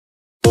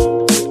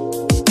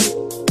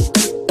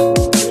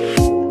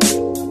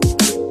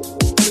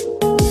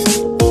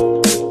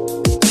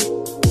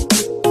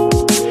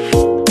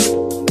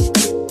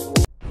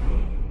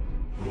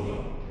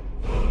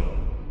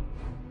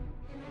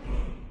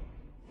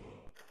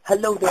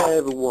Hello there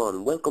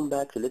everyone, welcome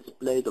back to Let's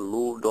Play the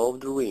Lord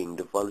of the Ring,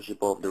 the Fellowship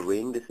of the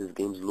Ring. This is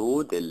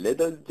Gameslord, and let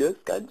us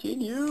just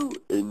continue.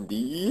 And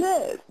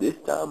yes, this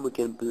time we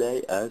can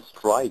play as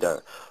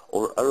Strider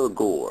or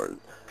Aragorn.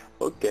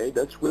 Okay,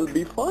 that will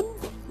be fun.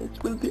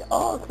 That will be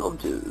awesome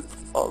too.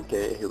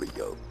 Okay, here we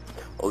go.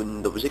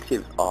 And the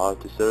objectives are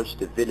to search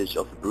the village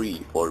of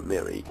Bree for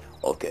Mary.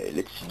 Okay,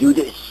 let's do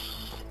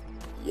this.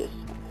 Yes.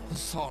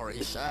 Sorry,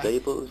 The sir.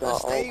 stables The are all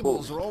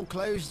stables closed. are all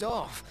closed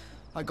off.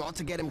 I got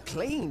to get them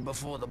clean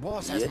before the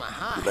boss has Yes, my you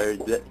hide. better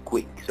do that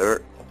quick,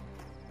 sir.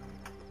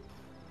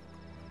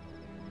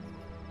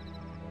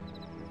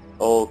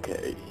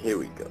 Okay, here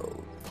we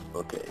go.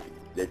 Okay,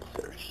 let's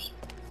search.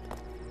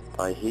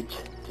 I hit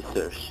to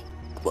search,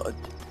 but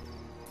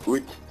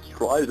with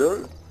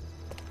Strider,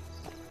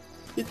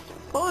 it's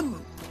fun.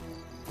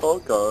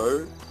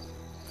 Okay.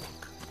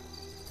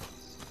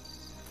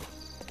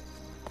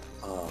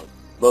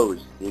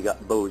 Bows. You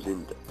got bows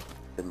in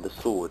the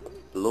sword,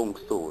 long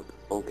sword.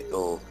 Okay.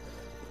 Oh,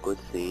 good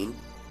scene.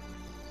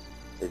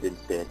 I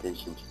didn't pay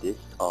attention to this.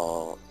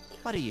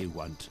 What do you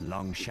want,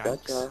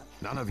 Longshanks? That's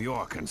None of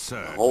your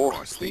concern, horse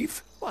horse thief.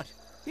 thief? What?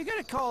 You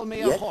gonna call me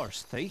Yes. a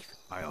horse thief?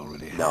 I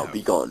already have. Now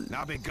be gone.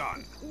 Now be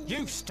gone.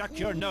 You've stuck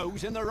your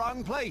nose in the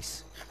wrong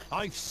place.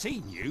 I've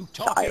seen you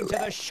talking to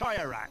the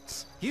Shire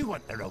rats. You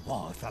want the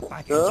reward for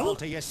backing all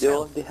to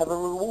yourself. They have a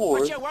reward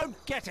But you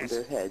won't get on it.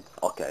 their heads.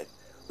 Okay,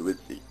 we will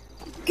see.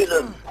 Kill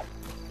him!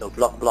 No,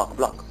 block, block,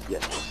 block.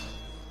 Yes.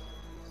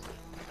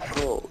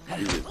 Oh,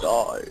 you will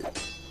die.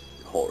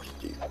 Horse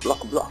thief.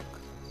 Block, block.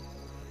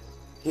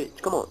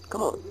 Hit. Come on,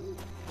 come on.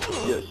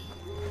 Yes.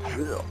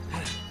 Yeah.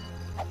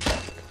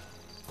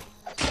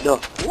 No.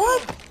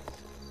 What?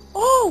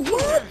 Oh,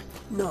 what?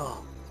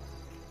 No.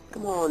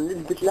 Come on, a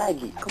little bit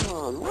laggy. Come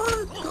on,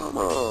 what? Come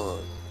on.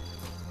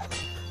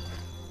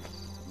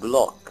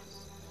 Block.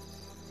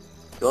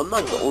 So I'm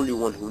not the only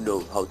one who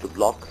knows how to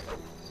block.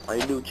 I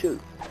knew too.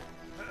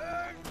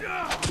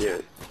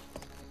 Yes.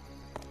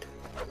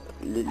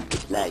 A little bit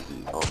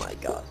laggy. Oh my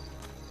god.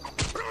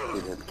 Kill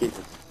him, kill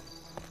him.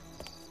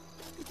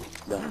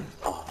 No.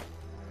 Oh.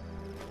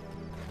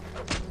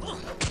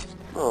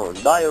 Come on,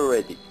 die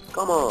already.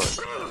 Come on.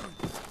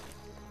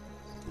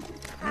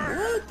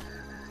 What?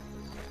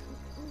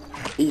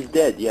 He's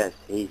dead, yes,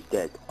 he's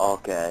dead.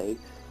 Okay.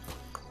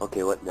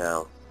 Okay, what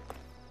now?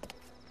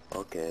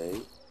 Okay.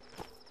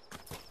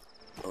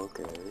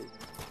 Okay.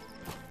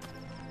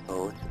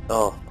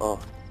 Oh.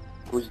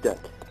 Who's that?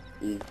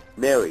 Is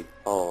Mary.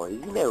 Oh,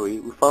 is Mary?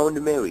 We found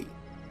Mary.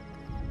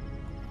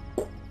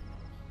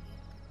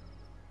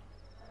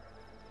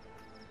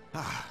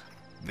 Ah,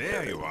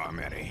 there you are,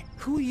 Mary.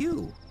 Who are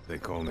you? They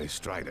call me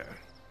Strider.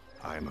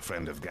 I am a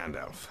friend of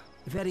Gandalf.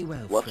 Very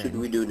well, What friend. should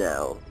we do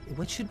now?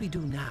 What should we do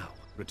now?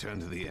 Return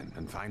to the inn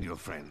and find your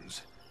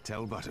friends.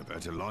 Tell Butterbur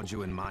to lodge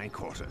you in my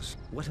quarters.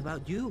 What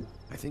about you?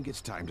 I think it's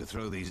time to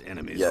throw these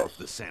enemies Yes. off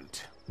the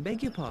scent.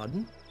 Beg your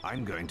pardon?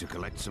 I'm going to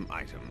collect some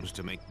items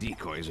to make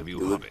decoys of you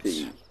You will hobbits.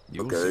 see.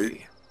 You'll Okay.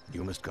 see.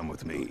 You must come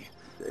with me.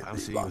 I'll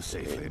see back you to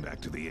safely inn. back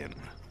to the inn.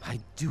 I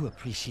do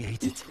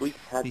appreciate These it. streets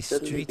have These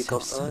suddenly streets become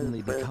have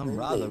suddenly become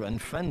rather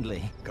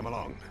unfriendly. Come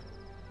along.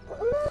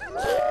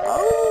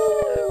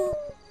 Oh!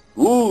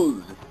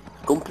 Wolves!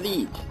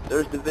 Complete!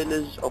 There's the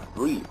village of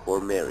Bree for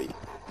Mary.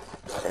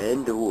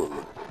 And the wolves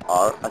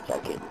are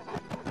attacking.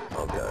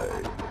 Okay.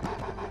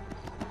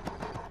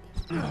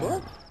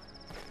 What?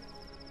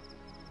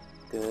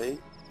 Okay.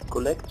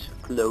 Collect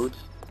clothes,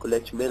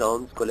 collect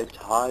melons, collect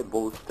high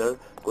bolster,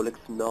 collect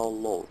small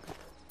logs.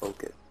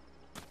 Okay.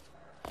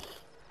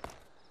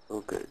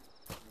 Okay.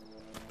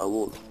 A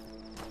wolf.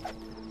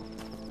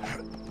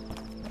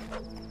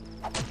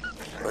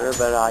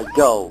 Wherever I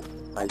go,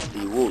 I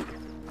see wolf.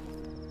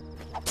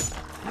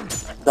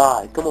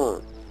 Die, come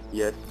on.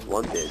 Yes,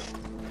 one dead.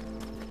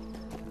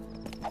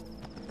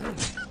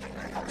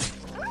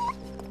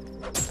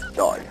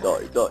 Die,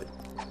 die, die.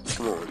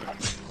 Come on.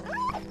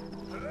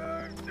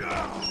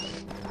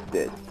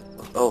 Dead.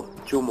 Oh,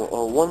 two more.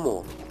 Oh, one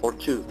more. Or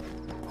two.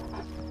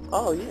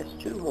 Oh, yes,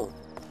 two more.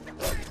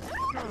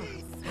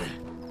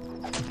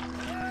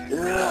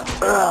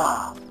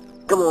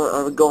 Come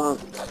on, I'm going.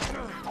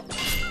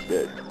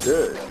 Dead,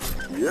 dead.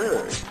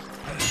 Yes,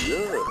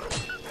 yes.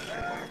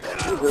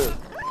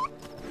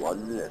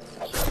 One left.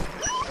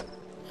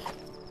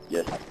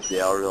 Yes, they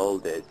are all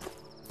dead.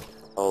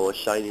 Oh, a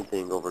shiny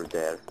thing over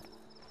there.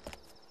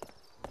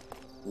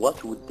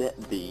 What would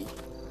that be?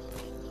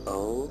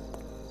 Oh,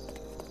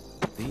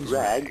 These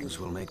Rag. rags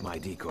will make my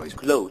decoys.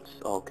 clothes.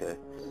 Okay,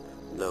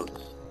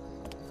 clothes.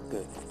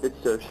 Okay,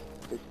 let's search.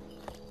 Let's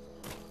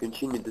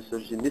continue the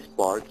search in this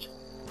part.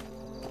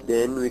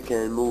 Then we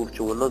can move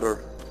to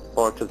another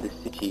part of the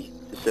city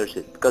to search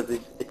it, because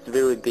it's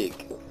very big.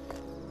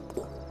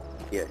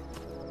 Yeah,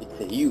 it's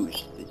a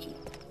huge city.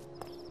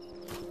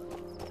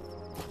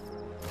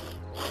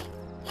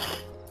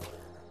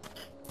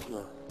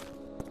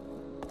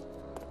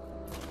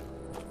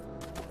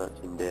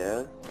 Nothing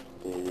there.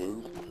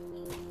 Aliens.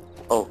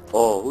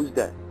 Oh, who's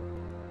that?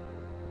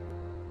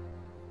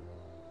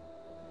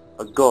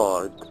 A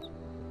guard.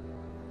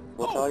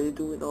 What are you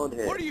doing on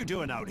here? What are you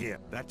doing out here?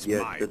 That's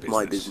Yes, my that's business.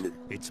 my business.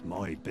 It's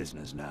my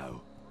business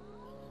now.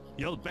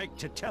 You'll beg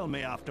to tell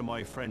me after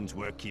my friends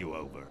work you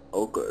over.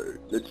 Okay,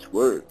 let's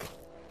work.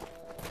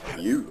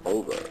 You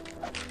over.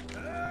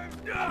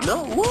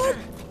 No, what?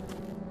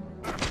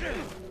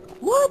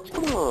 What?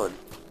 Come on.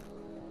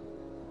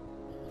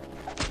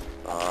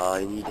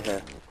 I need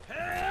her.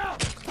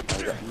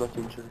 I got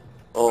nothing to...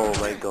 Oh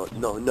my god.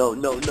 No, no,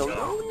 no, no,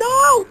 no,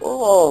 no!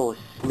 Oh,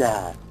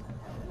 snap.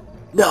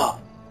 No.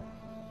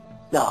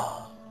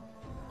 No.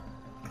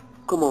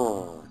 Come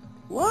on.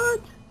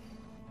 What?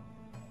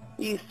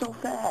 He's so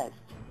fast.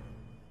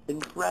 And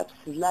perhaps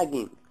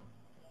lagging.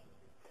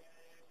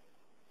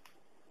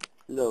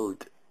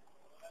 Load.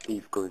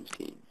 Leave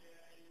quarantine.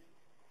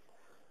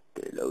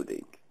 Okay,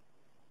 loading.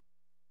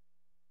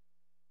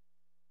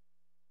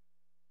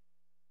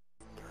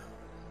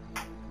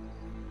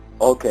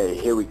 Okay,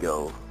 here we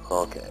go.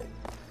 Okay.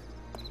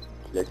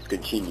 Let's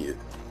continue.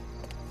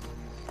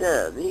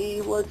 Damn,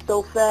 he was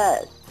so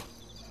fast.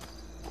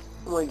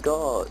 Oh my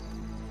god.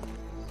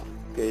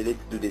 Okay, let's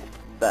do this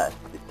fast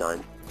this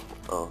time.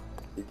 Oh,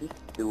 is this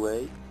the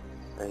way?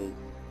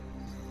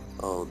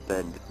 Oh,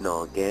 bend.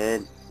 No,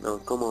 again. No,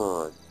 come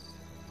on.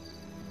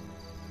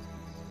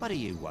 What do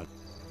you want?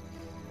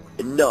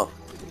 Enough.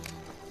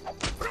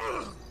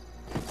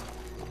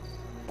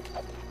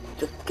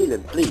 Just kill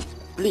him, please.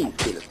 Please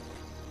kill him.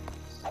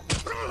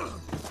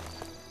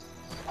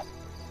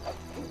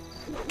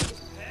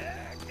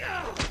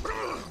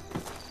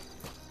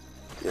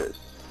 Yes.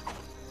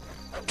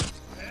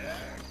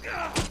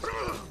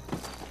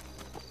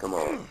 Come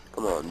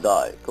on,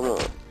 die. Come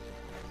on.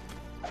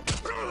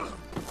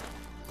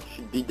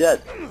 Should be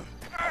dead.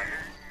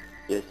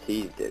 Yes,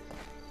 he's dead.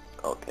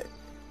 Okay,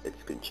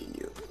 let's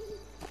continue.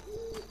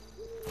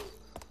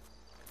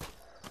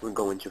 We're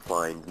going to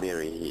find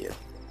Mary here.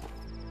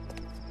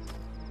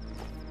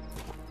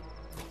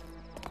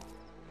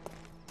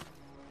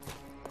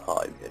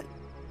 Hi, Mary.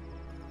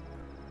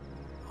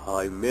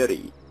 Hi,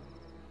 Mary.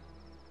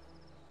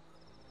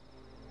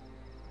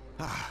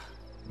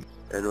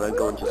 And we're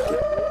going to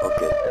skip.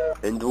 Okay.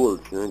 And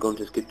wolf, we're going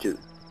to skip too.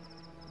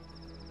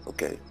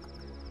 Okay.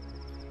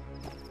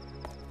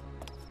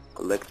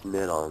 Collect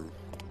melons.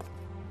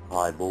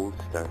 High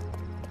bolster.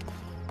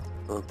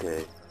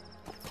 Okay.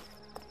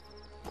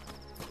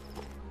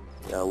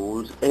 Yeah,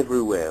 wolves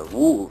everywhere.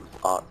 Wolves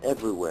are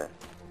everywhere.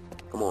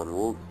 Come on,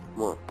 wolves.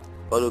 Come on.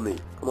 Follow me.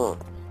 Come on.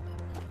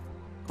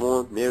 Come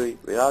on, Mary.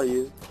 Where are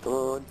you? Come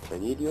on. I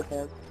need your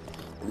help.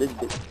 A little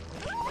bit.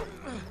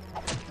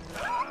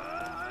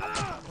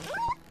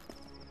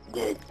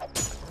 Dead.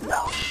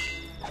 No.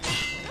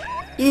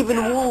 Even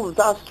wolves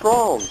are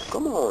strong.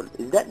 Come on.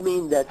 Does that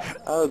mean that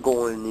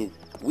Aragorn is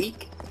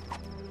weak?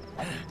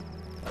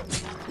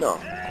 No.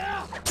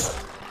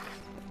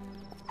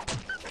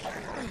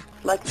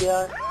 It's like they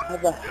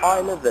have a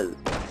high level.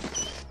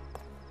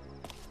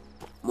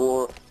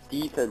 More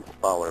defense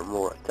power,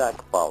 more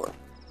attack power.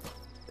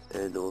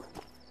 And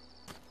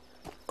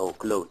oh,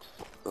 clothes.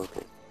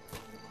 Okay.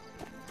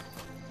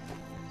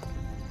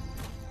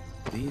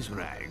 These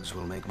rags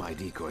will make my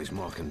decoys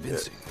more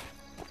convincing.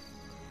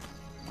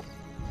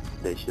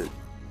 They should.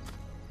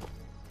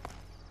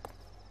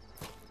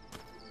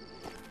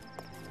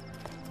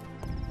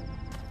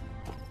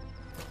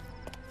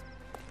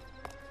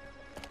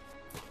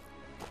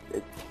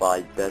 Let's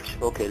buy that.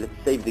 Okay, let's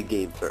save the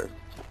game first.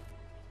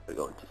 We're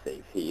going to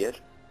save here.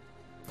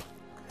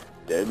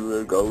 Then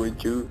we're going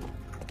to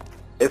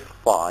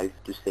F5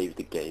 to save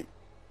the game.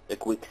 A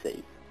quick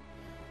save.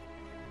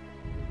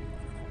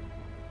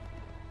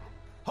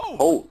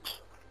 Hold!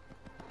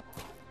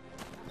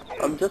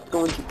 I'm just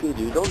going to kill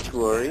you, don't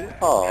worry.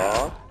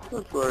 Aw,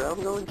 don't worry,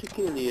 I'm going to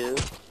kill you.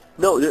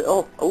 No,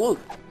 oh, a wolf!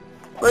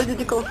 Where did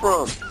you come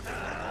from?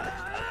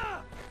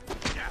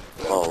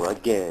 Oh,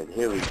 again,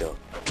 here we go.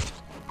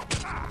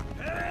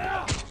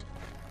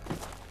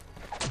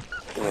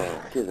 Come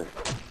on, kill him.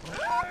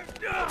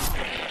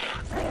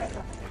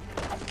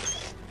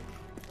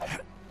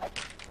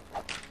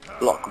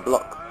 Block,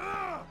 block.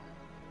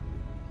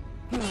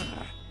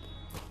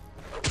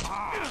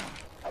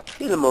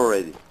 Kill him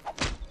already.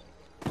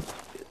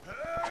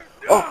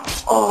 Oh,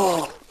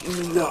 oh,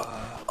 no.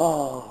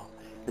 Oh,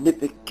 an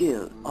epic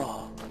kill.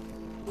 Oh,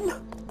 no.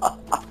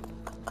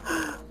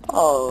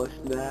 Oh,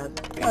 snap.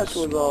 That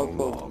was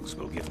awful. Logs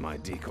will give my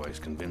decoys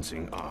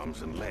convincing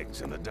arms and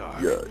legs in the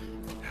dark. Yes.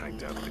 I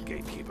doubt the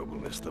gatekeeper will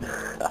miss them.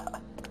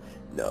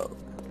 No.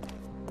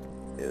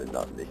 He will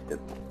not miss them.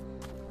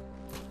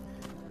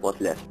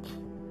 What left?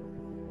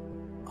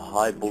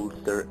 High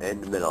bolster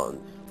and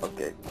melons.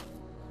 Okay.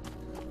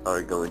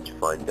 Are going to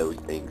find those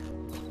things.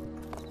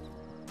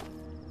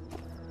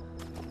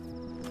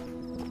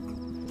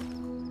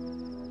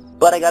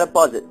 But I gotta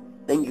pause it.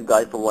 Thank you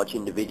guys for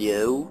watching the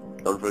video.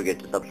 Don't forget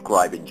to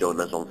subscribe and join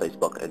us on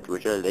Facebook and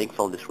Twitter. Links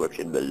on the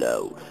description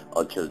below.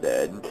 Until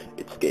then,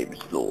 it's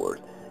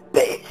Gameslord.